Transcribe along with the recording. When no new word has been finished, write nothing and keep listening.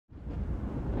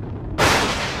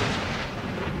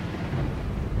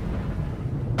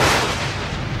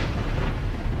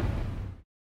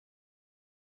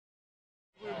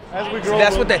As we grow,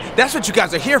 that's what you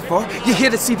guys are here for. You're here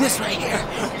to see this right here.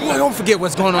 Boy, don't forget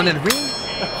what's going on in the ring.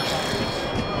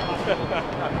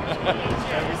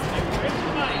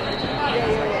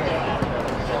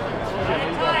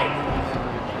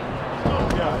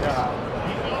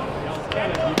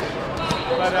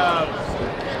 But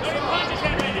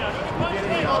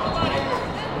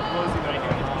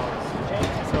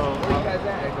so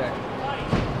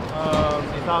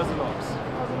 1,000 ops.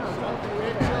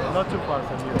 Not too far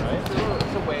from you, right?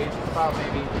 It's a wait. It's about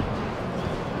maybe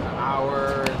an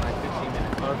hour and like 15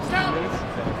 minutes. Or 15 minutes?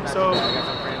 So I got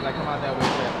some friends that come out that way,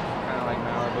 kind of like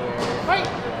Malibu.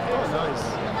 Oh, nice.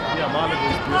 Yeah, Malibu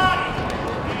is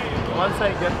beautiful. Once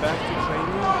I get back to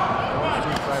training, I want to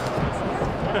do private lessons.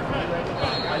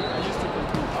 I used to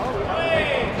compete. Oh,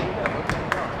 yeah.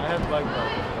 I had black belt.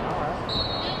 Alright.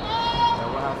 So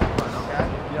we'll have some fun, okay?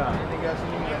 Yeah. Anything else you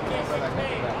need? Let me know, brother. I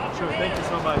got you back. Sure, thank you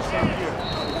so much. Thank you.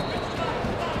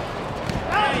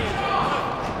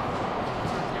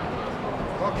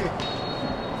 Okay.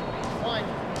 1,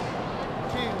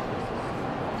 2,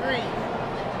 3,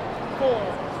 4,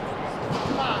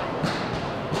 5,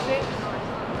 6,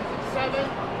 7,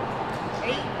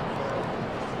 8.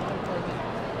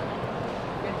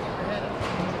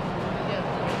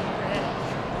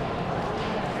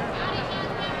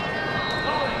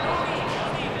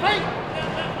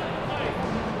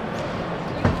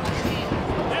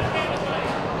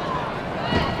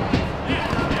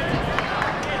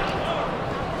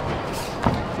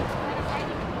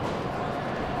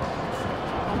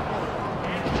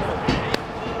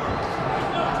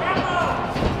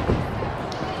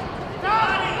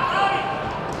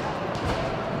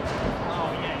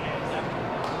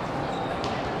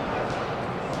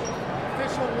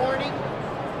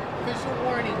 Official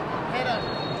warning, head up.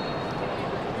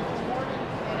 Official warning,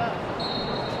 head up.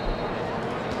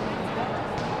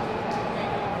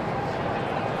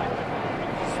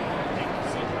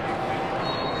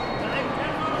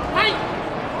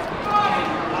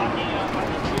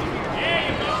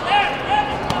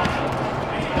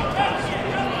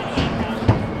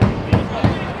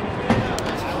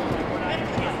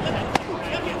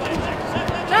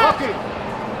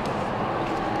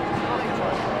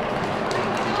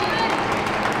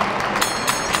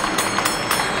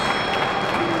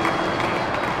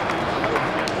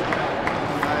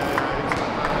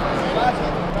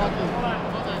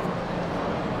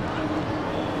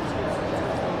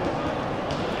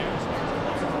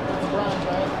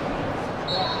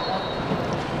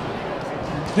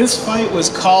 This fight was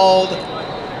called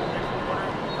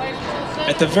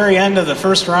at the very end of the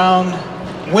first round.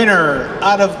 Winner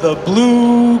out of the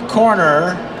blue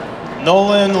corner,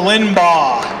 Nolan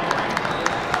Linebaugh.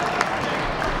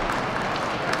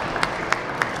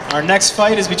 Our next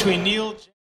fight is between Neil